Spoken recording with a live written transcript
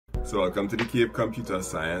So welcome to the Cape Computer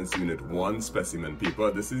Science Unit 1 specimen paper.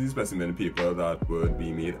 This is the specimen paper that would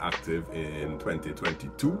be made active in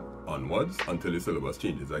 2022 onwards until the syllabus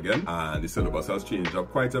changes again. And the syllabus has changed up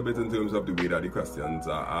quite a bit in terms of the way that the questions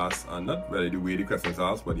are asked, and not really the way the questions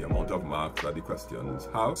are asked, but the amount of marks that the questions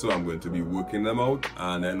have. So I'm going to be working them out,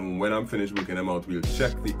 and then when I'm finished working them out, we'll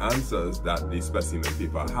check the answers that the specimen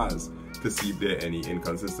paper has to see if there are any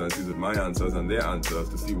inconsistencies with my answers and their answers,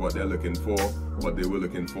 to see what they're looking for, what they were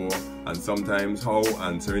looking for, and sometimes how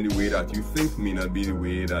answering the way that you think may not be the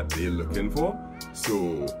way that they're looking for.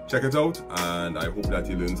 So check it out, and I hope that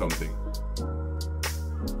you learn something.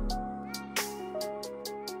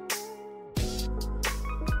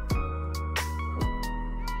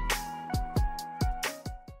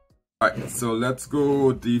 Alright, so let's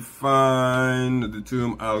go define the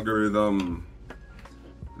term algorithm.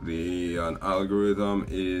 An algorithm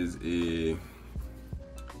is a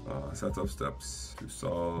set of steps to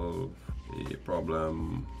solve a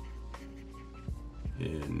problem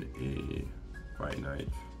in a finite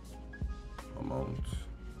amount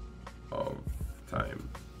of time.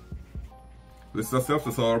 This is a step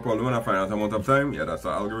to solve a problem in a finite amount of time. Yeah, that's the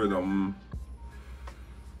algorithm.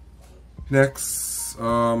 Next,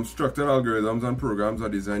 structured algorithms and programs are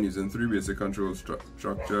designed using three basic control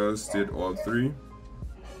structures. State all three.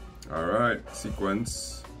 Alright,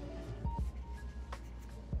 sequence,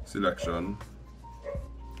 selection,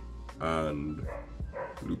 and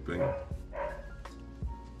looping.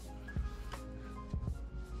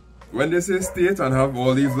 When they say state and have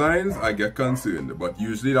all these lines, I get concerned, but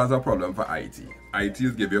usually that's a problem for IT.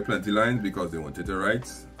 ITs give you plenty lines because they wanted to write.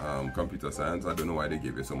 Computer science, I don't know why they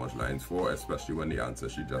give you so much lines for, especially when the answer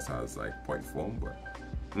sheet just has like point form, but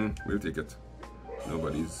we'll take it.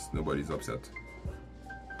 Nobody's upset.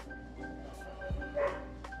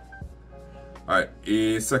 Alright,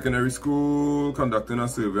 a secondary school conducting a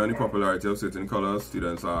survey on the popularity of certain colors.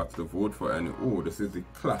 Students are asked to vote for any. Oh, this is the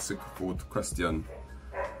classic vote question.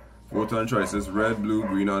 Vote on choices red, blue,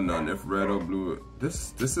 green, or none. If red or blue,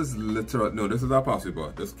 this is literal. No, this is a past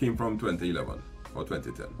paper. This came from 2011 or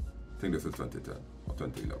 2010. I think this is 2010 or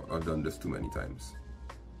 2011. I've done this too many times.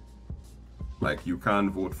 Like, you can't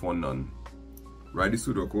vote for none. Write the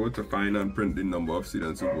pseudocode to find and print the number of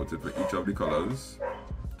students who voted for each of the colors.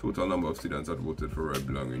 Total number of students that voted for red,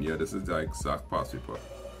 blue, and green. Yeah, this is the exact past paper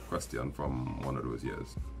question from one of those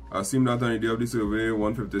years. Assume that on the day of the survey,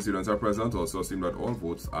 150 students are present. Also assume that all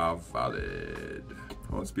votes are valid.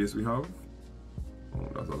 How much space we have? Oh,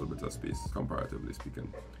 that's a little bit of space, comparatively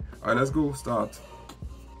speaking. Alright, let's go start.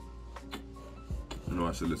 No,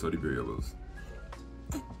 I should list all the variables.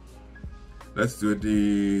 Let's do it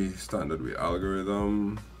the standard way.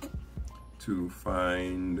 Algorithm to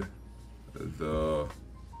find the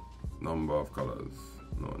number of colors.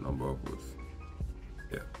 No, number of votes.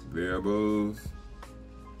 Yeah, variables.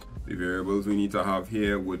 The variables we need to have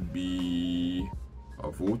here would be a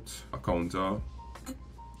vote, a counter,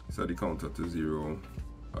 set the counter to 0,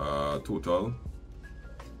 total,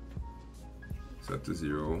 set to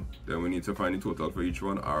 0. Then we need to find the total for each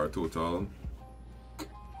one. R total,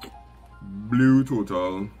 blue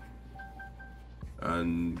total,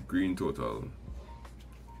 and green total.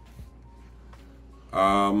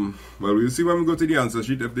 Well, we'll see when we go to the answer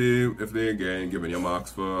sheet if they again given you marks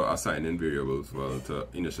for assigning variables, well, to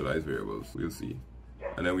initialize variables. We'll see.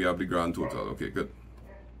 And then we have the grand total. Okay, good.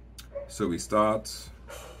 So we start.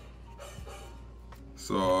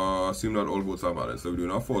 So assume that all votes are valid. So we do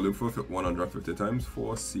not for loop for 150 times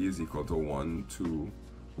 4. C is equal to 1 to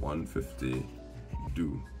 150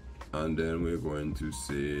 do. And then we're going to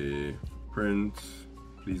say print,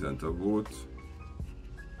 please enter vote.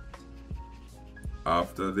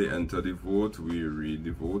 After they enter the vote, we read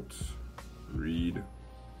the vote. Read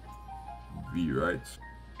V, right?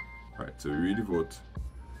 Right, so we read the vote.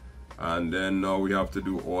 And then now we have to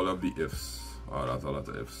do all of the ifs. Oh, that's a lot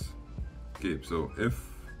of ifs. Okay, so if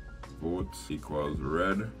vote equals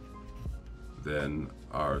red, then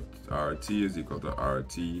RT is equal to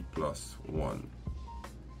RT plus 1.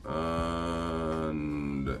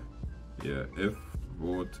 And yeah, if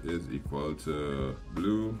vote is equal to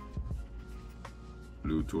blue,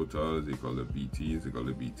 blue total is equal to BT is equal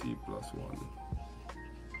to BT plus 1.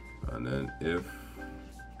 And then if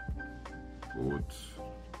vote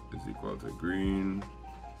is equal to green,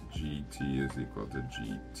 GT is equal to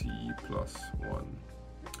GT plus 1.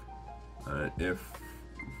 And if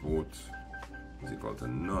vote is equal to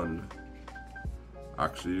none,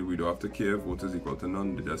 actually we don't have to care if vote is equal to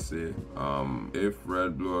none. They just say if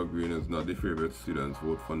red, blue, or green is not the favorite, students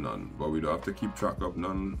vote for none. But we don't have to keep track of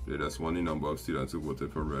none. They just want the number of students who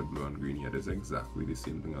voted for red, blue, and green. Here, that's exactly the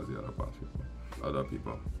same thing as the other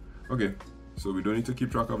people. Okay, so we don't need to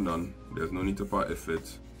keep track of none. There's no need to put if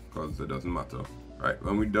it, because it doesn't matter. Right,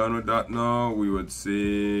 when we're done with that now, we would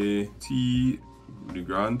say T, the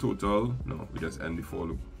grand total. No, we just end the for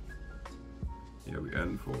loop. Yeah, we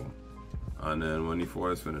end for. And then when the for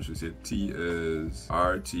is finished, we say T is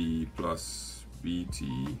RT plus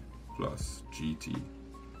BT plus GT.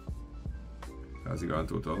 That's the grand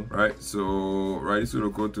total. Right, so write the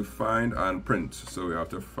pseudocode to find and print. So we have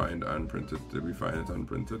to find and print it. Did we find it and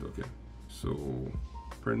print it? Okay. So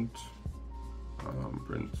print,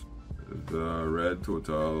 print. The red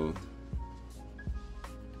total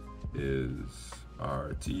is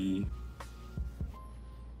RT.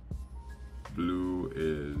 Blue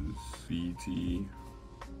is BT.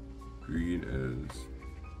 Green is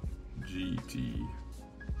GT.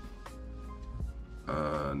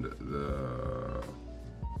 And the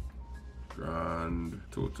grand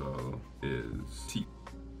total is T.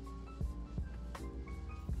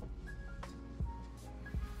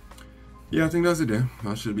 Yeah, I think that's it there.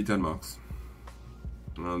 That should be 10 marks.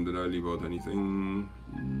 Did I leave out anything?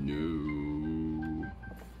 No.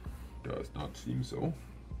 Does not seem so.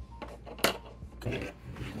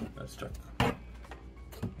 Let's check.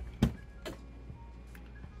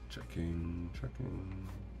 Checking.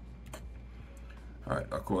 Alright,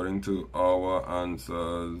 according to our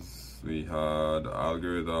answers, we had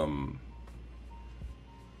algorithm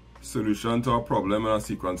solution to a problem in a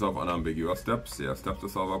sequence of unambiguous steps. Yeah, steps to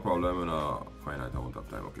solve a problem in a finite amount of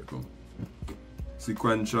time. Okay, cool.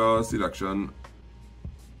 Sequential selection.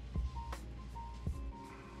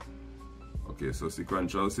 Okay, so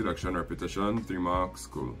sequential selection repetition, 3 marks,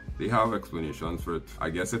 cool. They have explanations for it.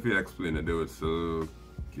 I guess if you explain it, they would still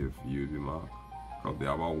give you the mark. Because they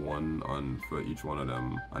have a 1 on for each one of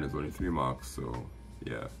them, and it's only 3 marks, so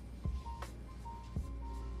yeah.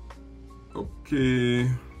 Okay.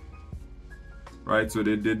 Right, so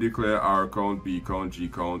they did declare R count, B count, G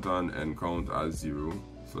count, and N count as 0.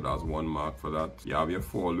 So that's 1 mark for that. You have your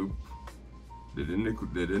for loop. They didn't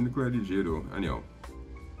declare the J though. Anyhow.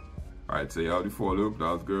 Alright, so you have the for loop,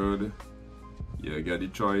 that's good. You get the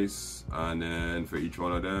choice, and then for each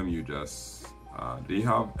one of them, you just they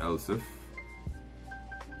have else if.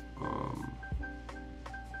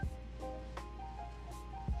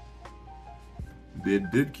 They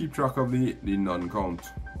did keep track of the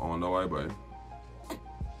non-count. I wonder why, but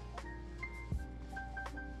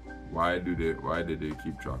why did they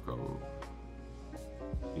keep track of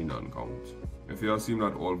the non-count? If you assume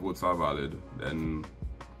that all votes are valid, then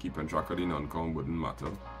keeping track of the non-count wouldn't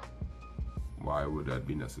matter. Why would that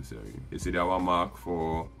be necessary? You see, they have a mark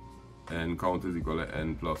for n count is equal to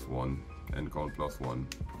n plus 1, n count plus 1.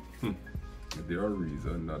 Is there a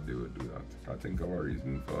reason that they would do that? I think our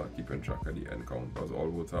reason for keeping track of the n count, because all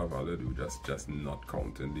votes are valid, we just not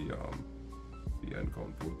counting the n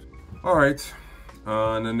count vote. Alright,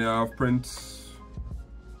 and then they have print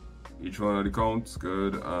each one of the counts,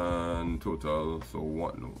 good, and total. So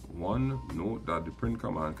one note that the print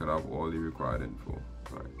command could have all the required info.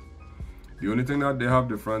 Right. The only thing that they have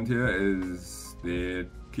different here is they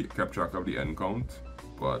kept track of the n count.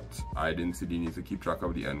 But I didn't see the need to keep track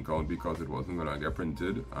of the n count because it wasn't gonna get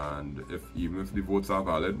printed, and even if the votes are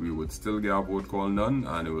valid, we would still get a vote called none,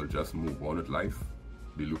 and it will just move on with life.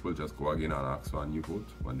 The loop will just go again and ask for a new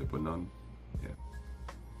vote when they put none.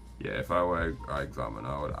 Yeah. If I were an examiner,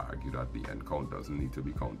 I would argue that the n count doesn't need to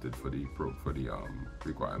be counted for the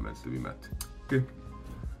requirements to be met. Okay.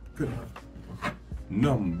 Good.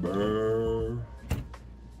 Number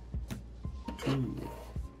 2.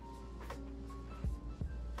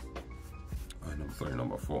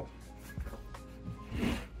 Number 4.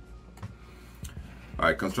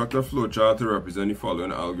 Alright, construct a flowchart to represent the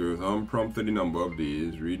following algorithm. Prompt the number of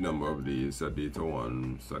days, read number of days, set data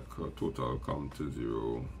 1, set total count to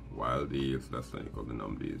 0, while day is less than equal to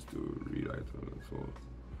num days to read item and so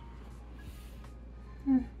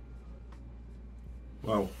on.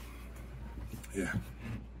 Wow. Yeah.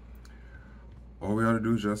 All we have to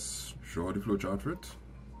do is just show the flowchart for it.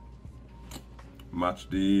 Match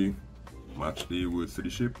the words to the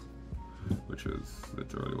shape, which is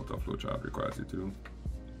literally what a flowchart requires you to do.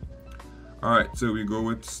 Alright, so we go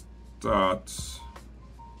with start. See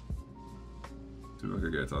if I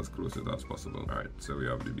can get as close as possible. Alright, so we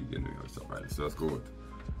have the beginning of stuff. Alright, so let's go with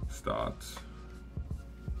start.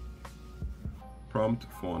 Prompt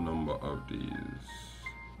for number of days.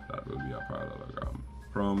 That will be a parallelogram.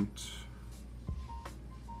 Prompt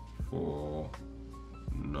for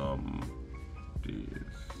num days.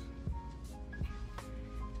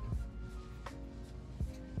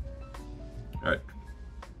 Right.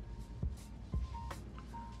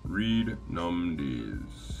 Read num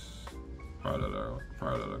days. Parallelogram.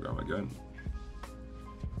 parallelogram again.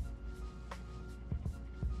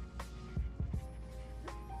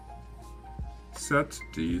 Set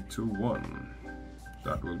D to 1.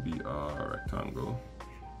 That will be our rectangle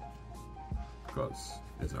because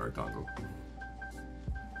it's a rectangle.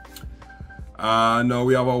 Now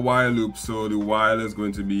we have a while loop, so the while is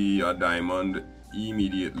going to be a diamond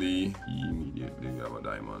immediately. Immediately we have a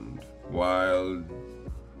diamond. While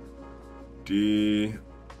D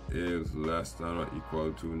is less than or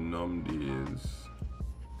equal to num days.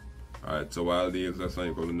 Alright, so while D is less than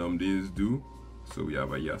or equal to num days do, so we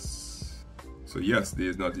have a yes. So yes, D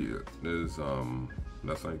is not is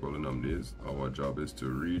less than or equal to num days. Our job is to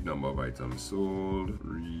read number of items sold,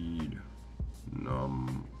 read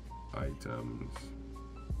num items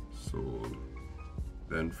sold.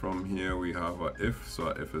 Then from here we have a if, so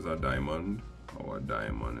a if is a diamond. Our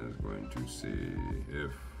diamond is going to say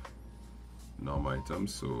if num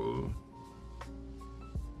items sold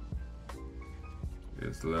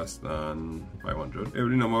is less than 500. If the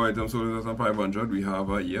number of items sold is less than 500, we have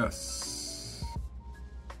a yes.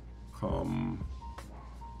 Com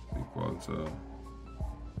equal to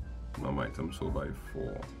num items sold by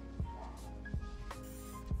 4.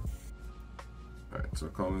 Alright, so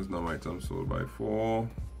com is num items sold by 4.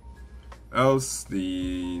 Else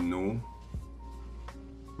the no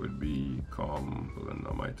would be com for the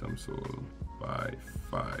num items sold by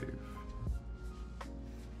 5.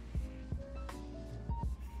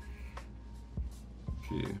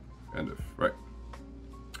 Okay, end of, right.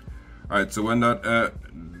 Alright, so when that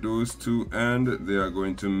those two end, they are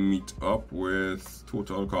going to meet up with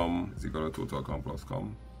total com is equal to total com plus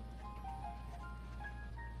com.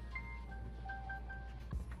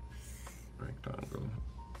 Rectangle,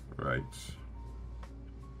 right.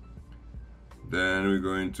 Then we're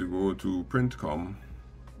going to go to print com,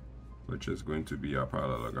 which is going to be our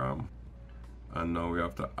parallelogram. And now we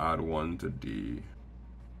have to add 1 to D.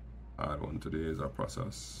 Add 1 to D is our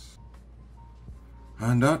process.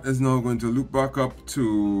 And that is now going to loop back up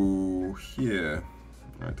to here.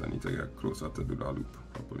 Right, I need to get closer to do that loop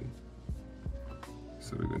properly.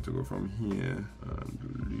 So we're going to go from here and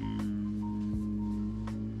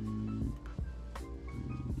loop.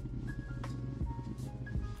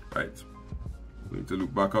 Right. We need to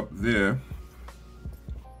loop back up there.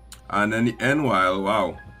 And then the end while,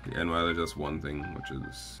 wow, the end while is just one thing, which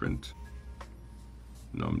is print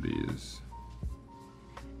num days.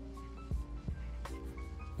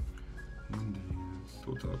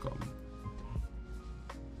 Total com.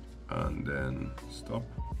 And then stop.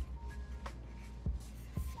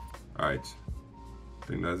 Alright. I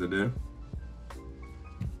think that's it there.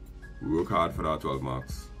 We work hard for that 12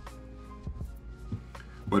 marks.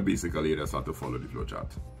 But basically you just have to follow the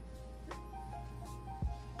flowchart.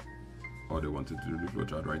 Or they wanted to do the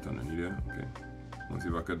flowchart right underneath there. Okay. Let's see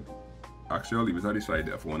if I could actually I'll leave it at the side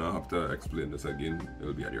there. If I wanna have to explain this again,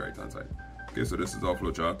 it'll be at the right hand side. Okay, so this is our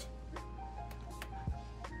flowchart.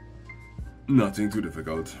 Nothing too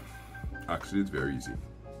difficult. Actually, it's very easy.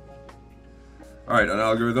 Alright, an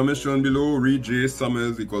algorithm is shown below. Read J, sum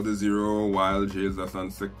is equal to 0, while J is less than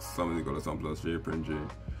 6, sum is equal to sum plus J, print J.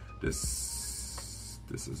 This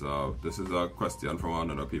is a question from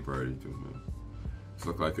another paper already too. This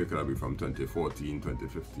looks like it could be from 2014,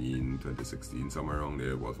 2015, 2016, somewhere around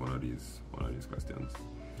there was one of these questions.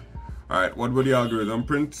 Alright, what would the algorithm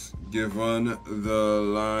print given the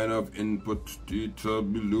line of input data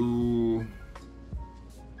below?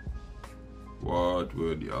 What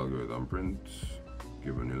would the algorithm print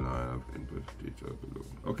given the line of input data below?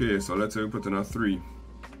 Okay, so let's say we put in a 3.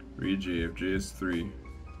 Read J, if J is 3.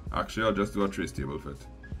 Actually, I'll just do a trace table fit.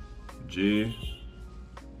 J,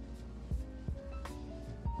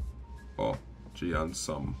 oh, J and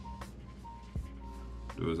sum.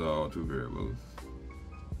 Those are our two variables.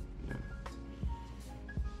 Yeah.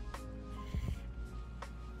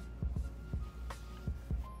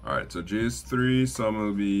 Alright, so J is 3, sum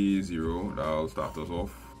will be 0. That'll start us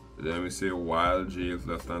off. Then we say while J is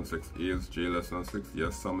less than 6, is J less than 6?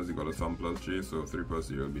 Yes, sum is equal to sum plus J, so 3 plus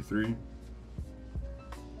 0 will be 3.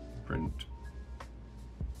 Print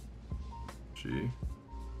J.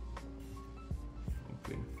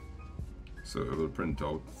 Okay. So it will print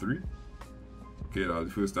out 3. Okay, that's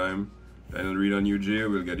the first time. Then it'll read a new J,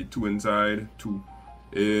 we'll get the 2 inside. 2.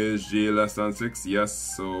 Is J less than 6? Yes,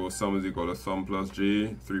 so sum is equal to sum plus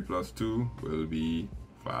J. 3 plus 2 will be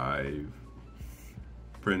 5.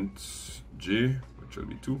 Print J, which will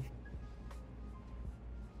be 2.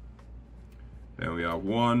 Then we have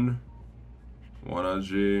 1. 1 as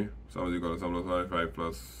J. Sum is equal to sum plus 5. 5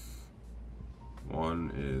 plus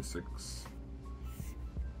 1 is 6.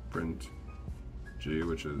 Print J,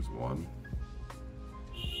 which is 1.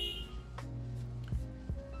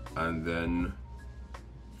 and then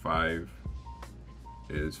 5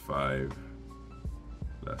 is 5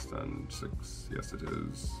 less than 6. Yes, it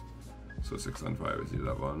is. So 6 and 5 is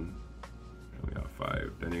 11. And we have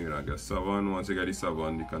 5. Then you're gonna get 7. Once you get the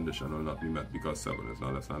 7, the condition will not be met because 7 is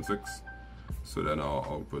not less than 6. So then our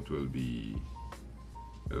output will be,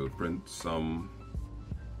 it will print sum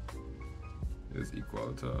is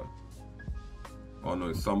equal to, oh no,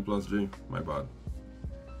 it's sum plus g, my bad.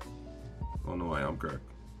 Oh no, I am correct.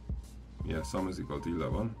 Yeah, sum is equal to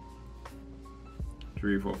 11.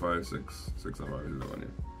 3, 4, 5, 6, 6 and 5 is 11,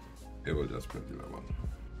 yeah. It will just print 11.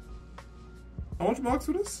 How much marks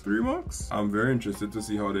for this? 3 marks? I'm very interested to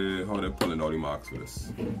see how they're pulling out the marks for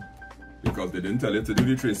this. Because they didn't tell you to do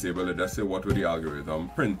the trace table, they just say what will the algorithm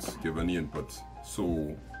print given the input.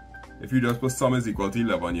 So if you just put sum is equal to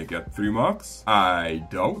 11, you get 3 marks? I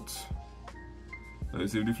doubt. Let me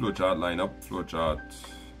see if the flowchart line up. Flowchart.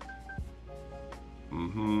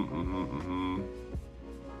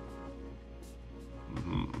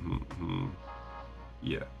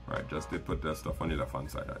 Yeah, right, just they put their stuff on the left hand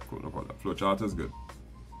side. Right, cool, no problem. Flowchart is good.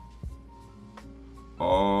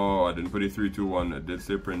 Oh, I didn't put it 3, 2, 1. It did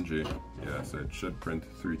say print J. Yeah, so it should print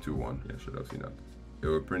 3, 2, 1. Yeah, should have seen that. It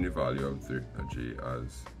will print the value of J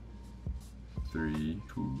as 3,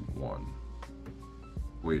 2, 1.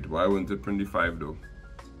 Wait, why wouldn't it print the 5 though?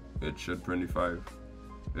 It should print the 5.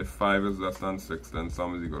 If 5 is less than 6, then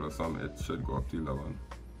sum is equal to sum. It should go up to 11.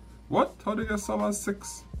 What? How do you get sum as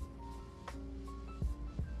 6?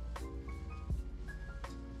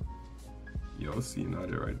 You'll see now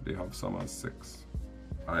they're right. They have sum as 6.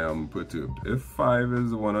 I am perturbed. If 5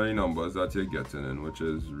 is one of the numbers that you're getting in, which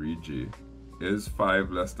is read J, is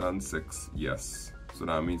 5 less than 6? Yes. So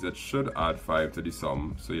that means it should add 5 to the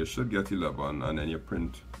sum. So you should get 11, and then you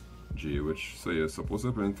print J, which, so you're supposed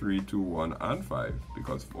to print 3, 2, 1, and 5,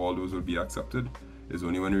 because all those will be accepted. It's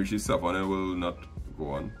only when you reach 7 it will not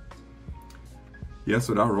go on. Yeah,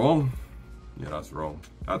 so that's wrong. Yeah, that's wrong.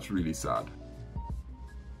 That's really sad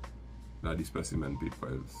that the specimen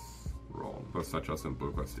paper is wrong for such a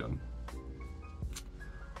simple question.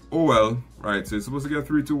 Oh well, right, so you're supposed to get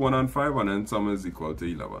 3, 2, 1, and 5, and then sum is equal to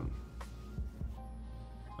 11.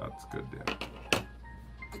 That's good there.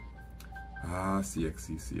 Ah,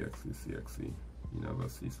 CXC. You never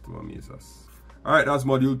cease to amaze us. Alright, that's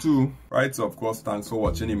module 2. Right, so of course, thanks for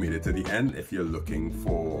watching. You made it to the end. If you're looking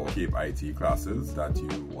for makeIT classes that you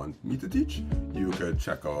want me to teach, you could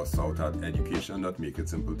check us out at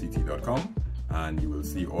education.makeITsimpleTT.com, and you will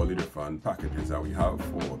see all the different packages that we have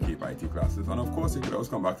for makeIT classes. And of course, you could always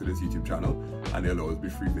come back to this YouTube channel, and there'll always be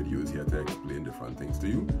free videos here to explain different things to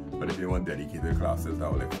you. But if you want dedicated classes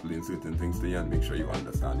that will explain certain things to you and make sure you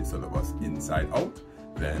understand the syllabus inside out,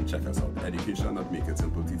 then check us out,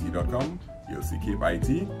 education.makeITsimpleTT.com. You'll see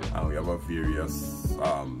makeIT, and we have a various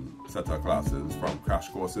set of classes from crash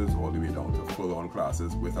courses all the way down to full-on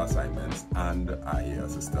classes with assignments and IA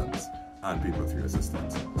assistance and paper 3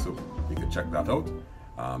 assistance. So you can check that out,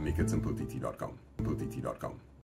 makeITsimpleTT.com.